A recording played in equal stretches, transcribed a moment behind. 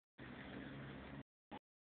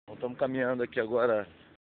Estamos caminhando aqui agora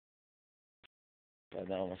para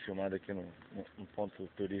dar uma filmada aqui num ponto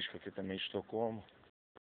turístico aqui também de Estocolmo.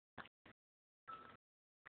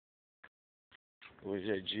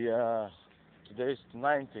 Hoje é dia... Today is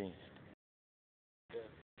 19.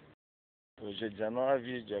 Hoje é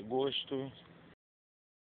 19 de agosto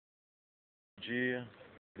de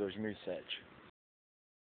 2007.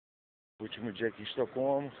 Último dia aqui em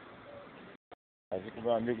Estocolmo. Vim com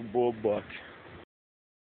meu amigo Bobo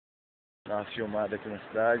dar uma filmada aqui na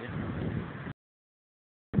cidade.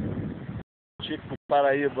 Típico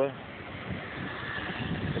Paraíba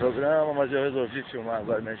programa, mas eu resolvi filmar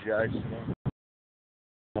agora minhas viagens, né?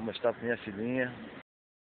 Vou mostrar pra minha filhinha.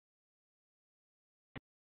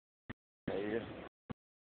 Aí,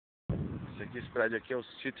 esse prédio aqui é o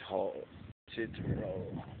City Hall. City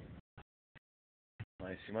Hall.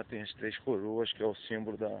 Lá em cima tem as três coroas, que é o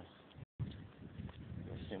símbolo do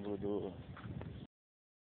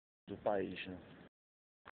país, né?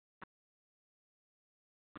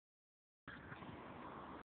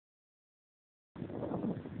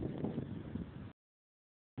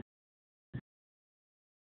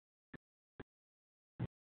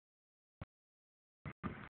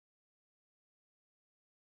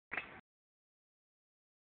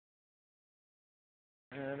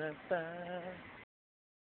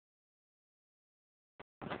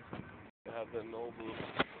 They have the noble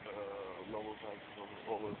houses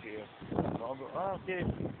over here. Noble? Ah, ok.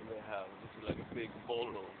 And they have this is like a big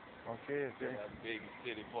ballroom. Ok. They have big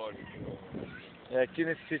city parties. É aqui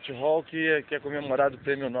nesse City Hall que é comemorado o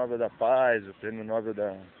Prêmio Nobel da Paz, o Prêmio Nobel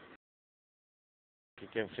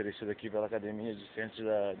que é oferecido aqui pela Academia de Ciências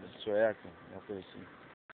da Sueca, uma coisa assim.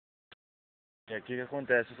 É aqui que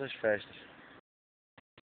acontecem essas festas.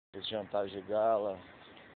 Esses jantares de gala,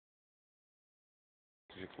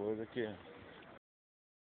 de coisa que...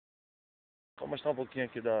 Vou mostrar um pouquinho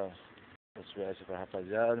aqui da Suécia pra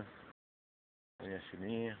rapaziada. Minha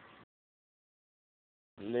filhinha.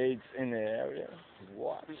 Ladies in the area.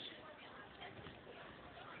 What? It's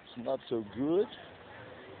not so good.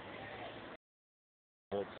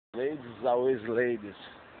 But ladies always ladies.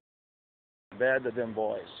 Better than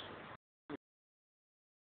boys.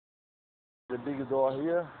 The big door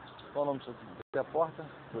here. Qual o nome disso aqui? A porta?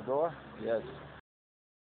 The door? Yes.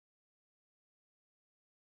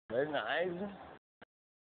 Very nice.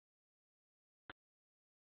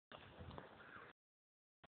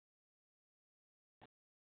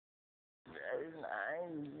 Very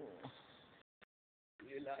nice.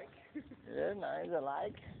 You like? Very nice, I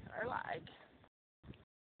like.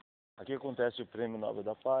 Aqui acontece o Prêmio Nobel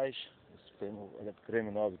da Paz. Esse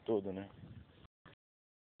prêmio Nobel todo, né?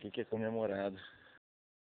 Aqui que é comemorado.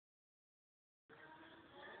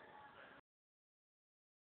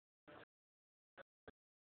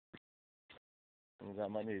 Um lugar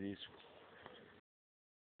maneiríssimo.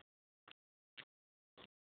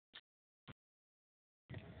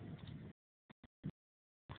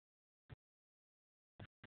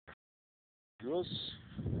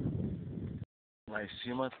 Lá em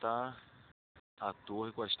cima tá a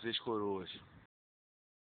torre com as três coroas.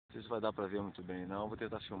 Não sei se vai dar pra ver muito bem não, vou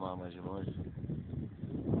tentar filmar mais de longe.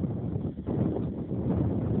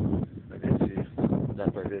 Pra ver se dá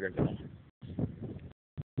pra ver legal.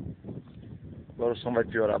 Agora o som vai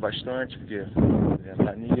piorar bastante, porque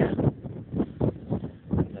ventania.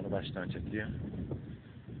 Andando bastante aqui.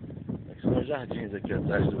 Aqui são os jardins aqui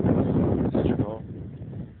atrás do festival.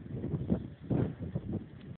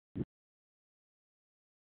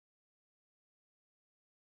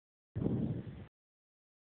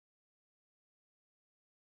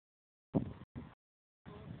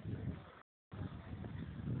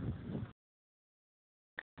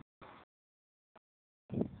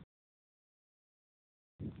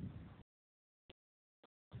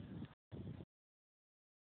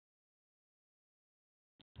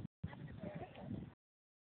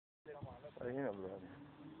 Aí, meu brother.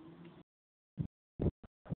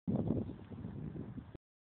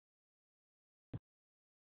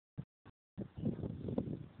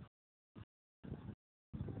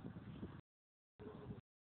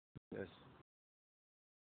 Yes.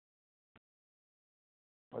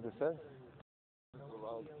 What is that?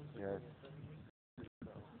 Yes.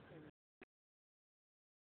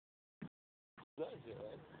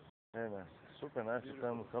 Hey man, super nice to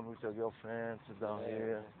come with your girlfriend, sit down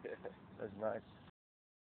here. That's nice.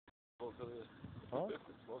 Huh?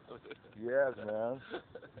 Yes, man.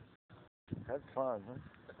 Have fun, huh?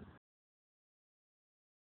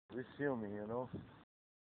 We filming, you know.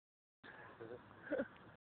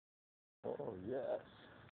 Oh, yes.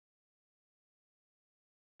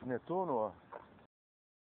 Netuno?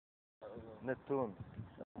 Netuno.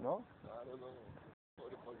 No? I don't know. What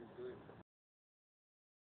the fuck is doing?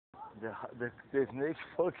 The snake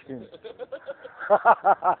fucking.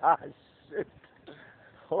 Shit.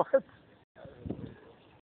 What?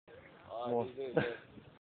 Well.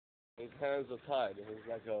 His hands are tied. It's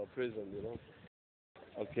like a prison, you know?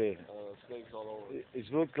 Okay. Snakes all over.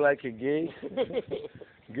 It looks like a gay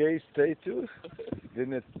statue.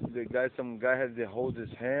 Then some guy has to hold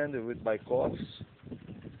his hand with by cuffs,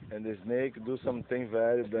 and the snake do something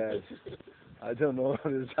very bad. I don't know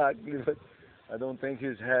exactly, but I don't think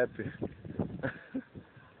he's happy.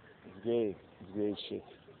 It's gay. It's gay shit.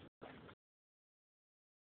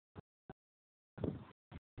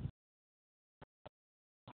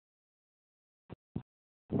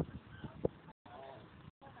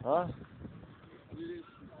 Huh?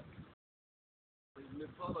 It's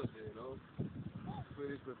mythology, you know?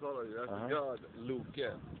 Swedish mythology. That's Uh-huh. the god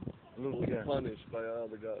Loke. Look, yeah. Punished by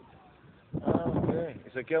other gods. Ah, ok.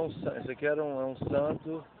 Esse aqui era um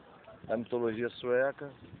santo da mitologia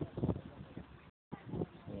sueca.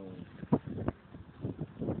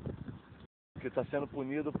 Que está sendo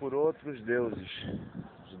punido por outros deuses.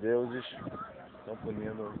 Os deuses estão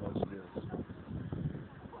punindo os outros deuses.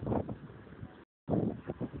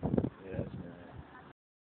 Yes, man.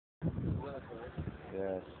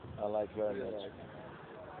 Yes, I like very much.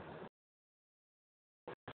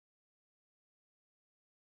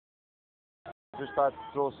 Just start to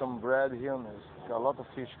throw some bread here, and there's got a lot of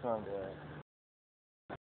fish coming.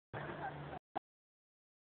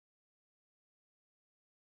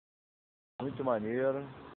 Muito maneiro.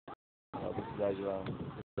 A cidade lá,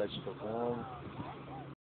 cidade de Stockholm.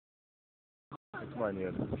 Muito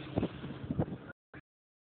maneiro.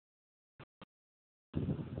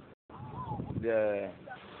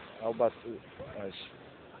 As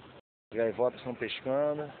gaivotas estão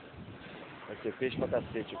pescando. Vai ter peixe pra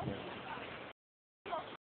cacete aqui.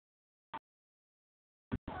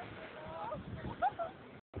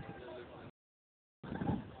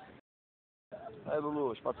 Aí,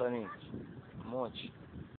 Lulu, os passarinhos. Um monte.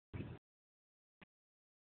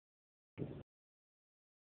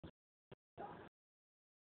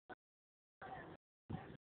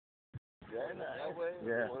 Yeah, that way?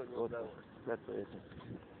 Yeah, Go that way. That's it.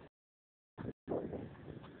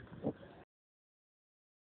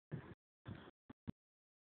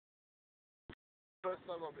 First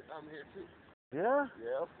time I'm here too. Yeah?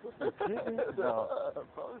 Yeah. You kidding? No. I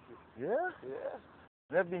promise you. Yeah? Yeah.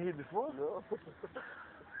 Never been here before? No.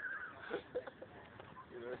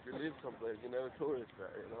 You know, if you live someplace, you never tourist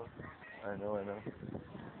there, you know. I know. I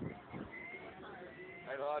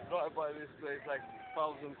know, I drive by this place like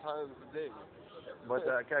 1,000 times a day. But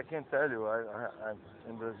I can't tell you.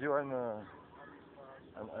 In Brazil,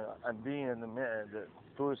 I'm being in the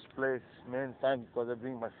tourist place many times because I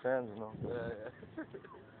bring my friends, you know. Yeah.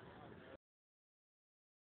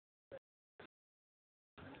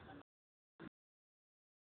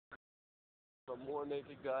 Some more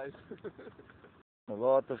naked guys. A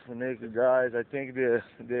lot of naked guys. I think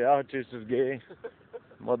the artist is gay.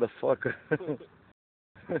 Motherfucker.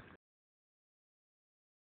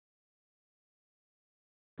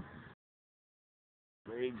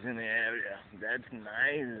 Pigs in the area. That's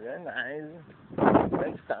nice. Very nice.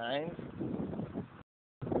 Next time.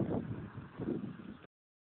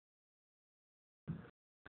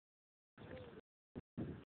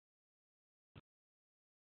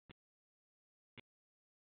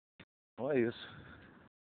 Olha isso.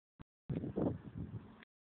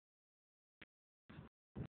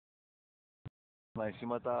 Lá em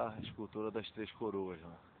cima tá a escultura das Três Coroas,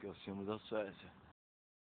 né? Que é o símbolo da Suécia.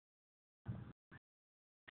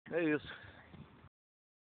 É isso.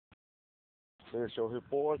 Esse é o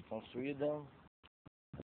report from Sweden.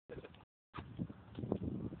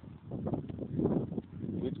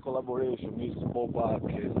 With collaboration, Mr. Bobak,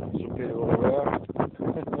 superior.